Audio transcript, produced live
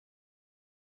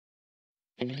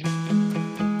We've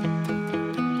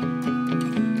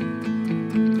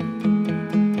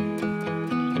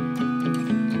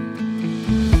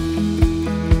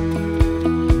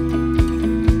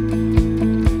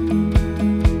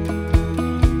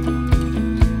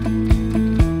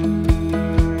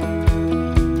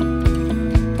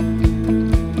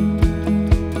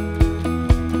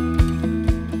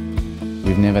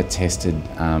never tested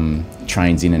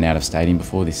trains in and out of stadium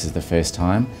before. This is the first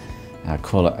time.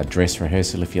 Call it a dress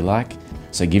rehearsal if you like.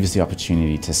 So it gives us the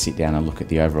opportunity to sit down and look at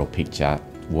the overall picture,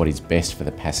 what is best for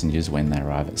the passengers when they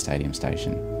arrive at Stadium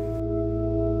Station.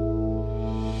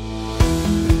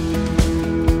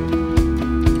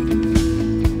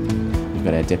 We've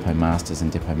got our depot masters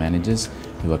and depot managers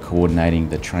who are coordinating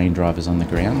the train drivers on the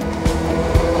ground.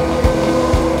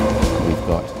 We've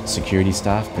got security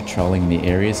staff patrolling the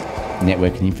areas,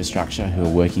 network and infrastructure who are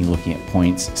working looking at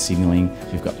points, signalling.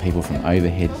 We've got people from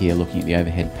overhead here looking at the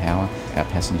overhead power. Our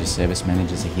passenger service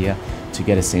managers are here to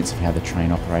get a sense of how the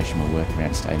train operation will work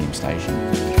around Stadium Station.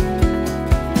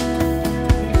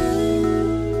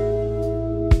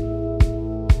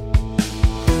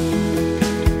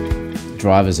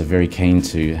 Drivers are very keen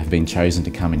to have been chosen to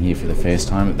come in here for the first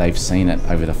time. They've seen it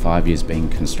over the 5 years being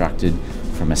constructed,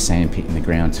 from a sandpit in the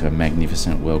ground to a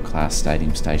magnificent world-class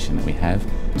stadium station that we have.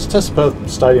 To test the Perth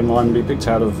Stadium line and be picked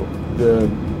out of the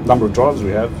number of drivers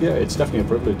we have, yeah, it's definitely a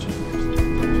privilege.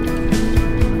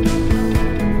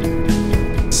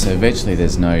 So virtually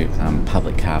there's no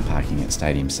public car parking at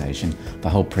Stadium Station. The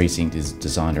whole precinct is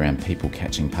designed around people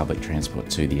catching public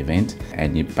transport to the event,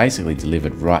 and you're basically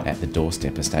delivered right at the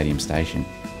doorstep of Stadium Station.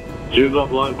 Tube up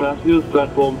line passengers,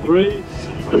 platform 3.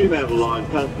 Fremantle line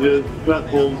passengers,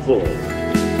 platform 4.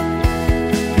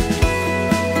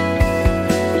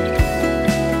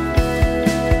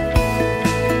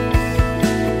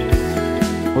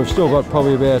 We've still got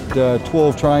probably about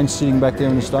 12 trains sitting back there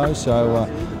in the stage, so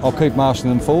I'll keep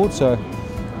marshalling them forward so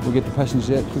we'll get the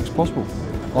passengers out as quick as possible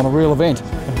on a real event.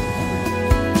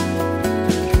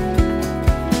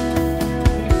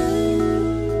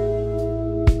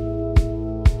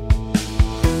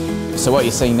 So what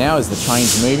you're seeing now is the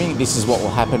trains moving. This is what will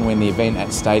happen when the event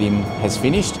at Stadium has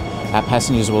finished. Our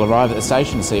passengers will arrive at the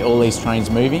station and see all these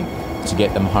trains moving to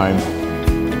get them home.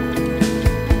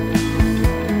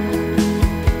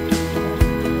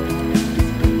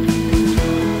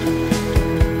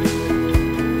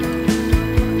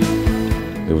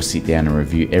 We will sit down and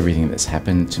review everything that's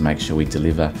happened to make sure we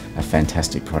deliver a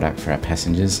fantastic product for our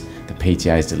passengers. The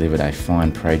PTA has delivered a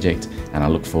fine project, and I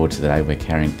look forward to the day we're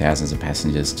carrying thousands of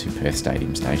passengers to Perth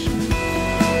Stadium Station.